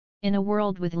In a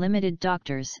world with limited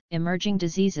doctors, emerging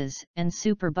diseases, and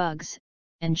superbugs,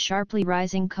 and sharply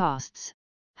rising costs,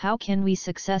 how can we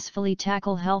successfully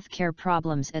tackle healthcare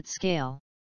problems at scale?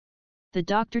 The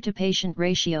doctor-to-patient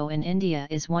ratio in India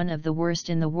is one of the worst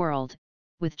in the world,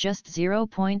 with just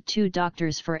 0.2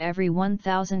 doctors for every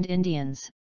 1,000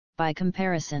 Indians. By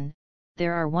comparison,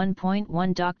 there are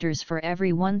 1.1 doctors for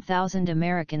every 1,000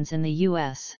 Americans in the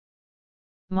US.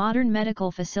 Modern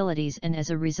medical facilities, and as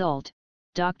a result,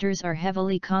 doctors are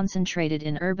heavily concentrated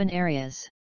in urban areas.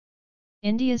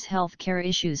 India's healthcare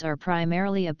issues are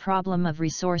primarily a problem of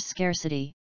resource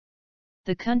scarcity.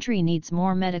 The country needs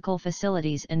more medical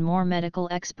facilities and more medical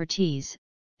expertise,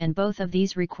 and both of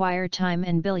these require time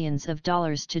and billions of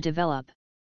dollars to develop.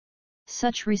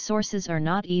 Such resources are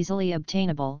not easily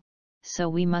obtainable, so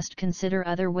we must consider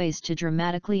other ways to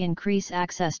dramatically increase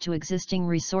access to existing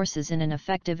resources in an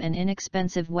effective and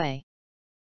inexpensive way.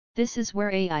 This is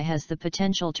where AI has the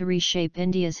potential to reshape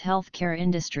India's healthcare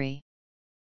industry.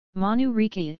 Manu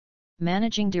Rekhi,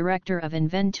 managing director of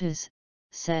Inventus,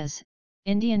 says,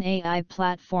 Indian AI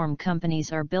platform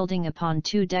companies are building upon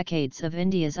 2 decades of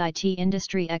India's IT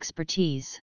industry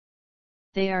expertise.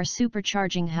 They are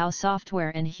supercharging how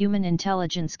software and human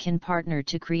intelligence can partner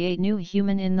to create new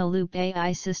human-in-the-loop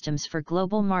AI systems for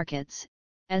global markets,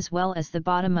 as well as the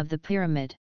bottom of the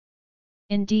pyramid.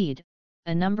 Indeed,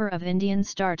 a number of Indian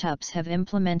startups have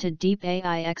implemented deep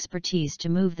AI expertise to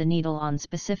move the needle on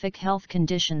specific health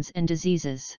conditions and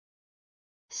diseases.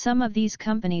 Some of these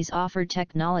companies offer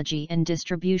technology and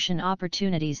distribution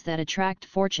opportunities that attract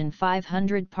Fortune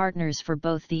 500 partners for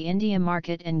both the India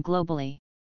market and globally.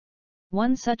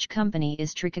 One such company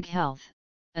is Trikig Health,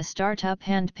 a startup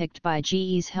handpicked by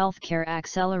GE's Healthcare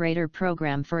Accelerator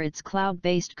program for its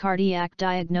cloud-based cardiac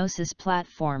diagnosis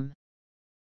platform.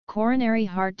 Coronary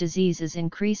heart disease is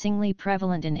increasingly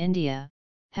prevalent in India,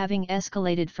 having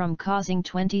escalated from causing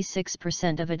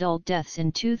 26% of adult deaths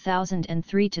in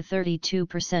 2003 to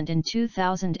 32% in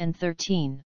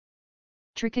 2013.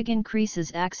 Trikig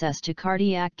increases access to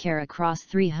cardiac care across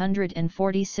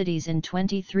 340 cities in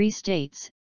 23 states,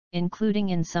 including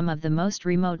in some of the most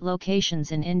remote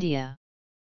locations in India.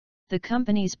 The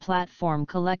company's platform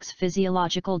collects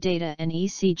physiological data and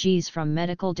ECGs from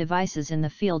medical devices in the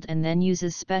field and then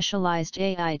uses specialized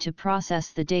AI to process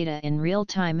the data in real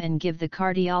time and give the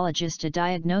cardiologist a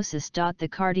diagnosis. The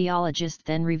cardiologist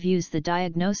then reviews the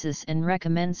diagnosis and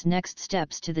recommends next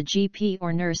steps to the GP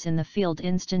or nurse in the field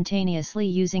instantaneously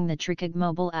using the Trikig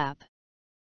mobile app.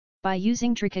 By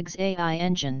using Trikig's AI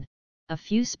engine, a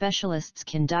few specialists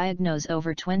can diagnose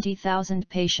over 20,000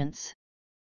 patients.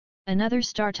 Another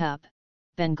startup,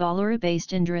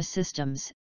 Bengaluru-based Inventus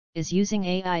Systems, is using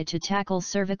AI to tackle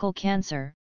cervical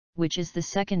cancer, which is the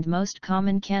second most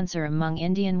common cancer among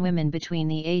Indian women between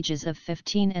the ages of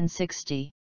 15 and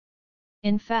 60.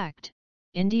 In fact,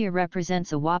 India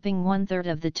represents a whopping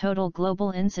 1/3 of the total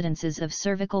global incidences of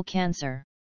cervical cancer.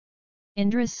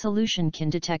 Inventus solution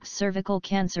can detect cervical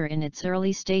cancer in its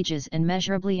early stages and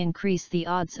measurably increase the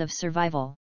odds of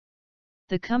survival.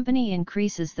 The company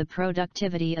increases the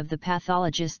productivity of the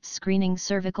pathologists screening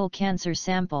cervical cancer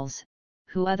samples,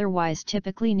 who otherwise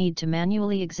typically need to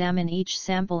manually examine each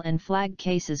sample and flag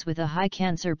cases with a high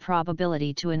cancer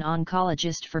probability to an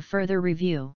oncologist for further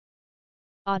review.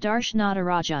 Adarsh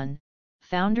Natarajan,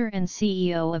 founder and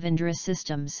CEO of Inventus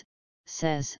Systems,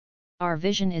 says, "Our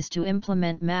vision is to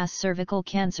implement mass cervical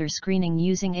cancer screening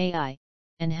using AI,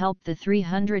 and help the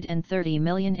 330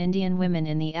 million Indian women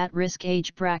in the at-risk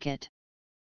age bracket.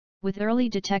 With early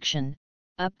detection,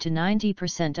 up to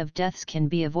 90% of deaths can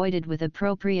be avoided with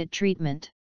appropriate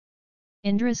treatment."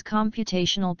 Indra's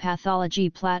computational pathology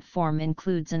platform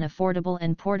includes an affordable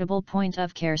and portable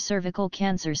point-of-care cervical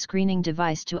cancer screening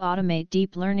device to automate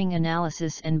deep learning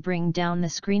analysis and bring down the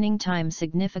screening time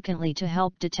significantly to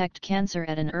help detect cancer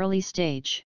at an early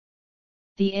stage.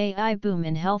 The AI boom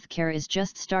in healthcare is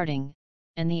just starting,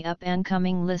 and the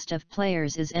up-and-coming list of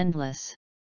players is endless.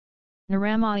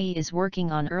 Naramai is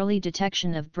working on early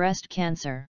detection of breast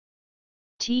cancer.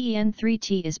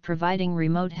 TEN3T is providing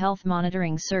remote health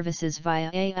monitoring services via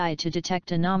AI to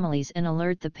detect anomalies and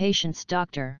alert the patient's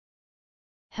doctor.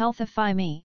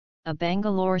 Healthify.me, a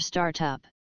Bangalore startup,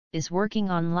 is working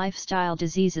on lifestyle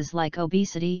diseases like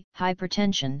obesity,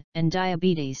 hypertension, and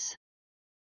diabetes.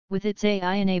 With its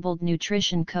AI-enabled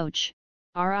nutrition coach,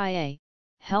 RIA,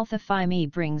 Healthify.me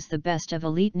brings the best of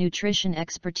elite nutrition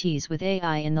expertise with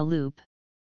AI in the loop.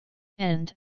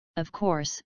 And, of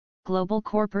course, global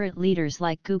corporate leaders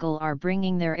like Google are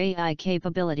bringing their AI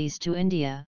capabilities to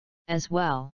India, as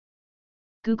well.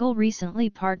 Google recently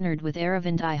partnered with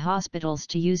Aravind Eye Hospitals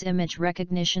to use image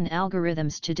recognition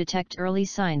algorithms to detect early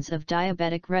signs of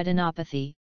diabetic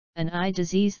retinopathy, an eye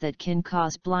disease that can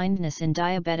cause blindness in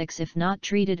diabetics if not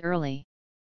treated early.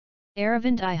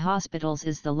 Aravind Eye Hospitals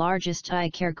is the largest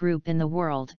eye care group in the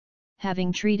world,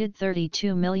 having treated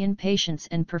 32 million patients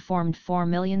and performed 4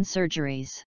 million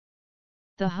surgeries.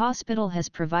 The hospital has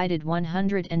provided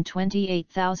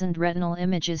 128,000 retinal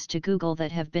images to Google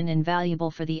that have been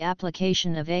invaluable for the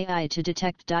application of AI to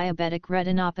detect diabetic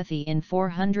retinopathy in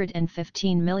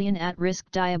 415 million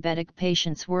at-risk diabetic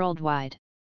patients worldwide.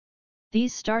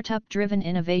 These startup-driven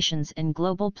innovations and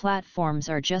global platforms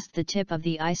are just the tip of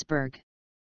the iceberg.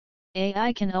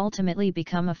 AI can ultimately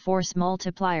become a force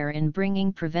multiplier in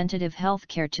bringing preventative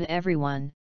healthcare to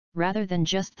everyone, rather than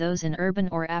just those in urban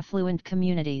or affluent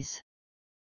communities.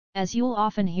 As you'll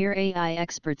often hear AI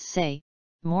experts say,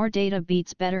 more data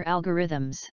beats better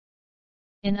algorithms.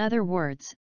 In other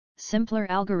words, simpler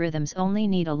algorithms only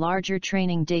need a larger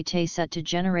training dataset to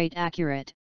generate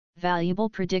accurate, valuable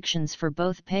predictions for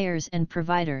both payers and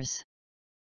providers.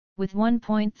 With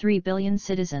 1.3 billion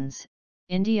citizens,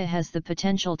 India has the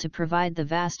potential to provide the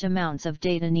vast amounts of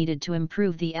data needed to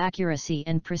improve the accuracy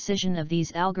and precision of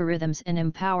these algorithms and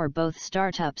empower both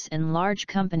startups and large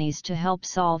companies to help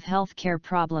solve healthcare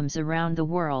problems around the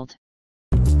world.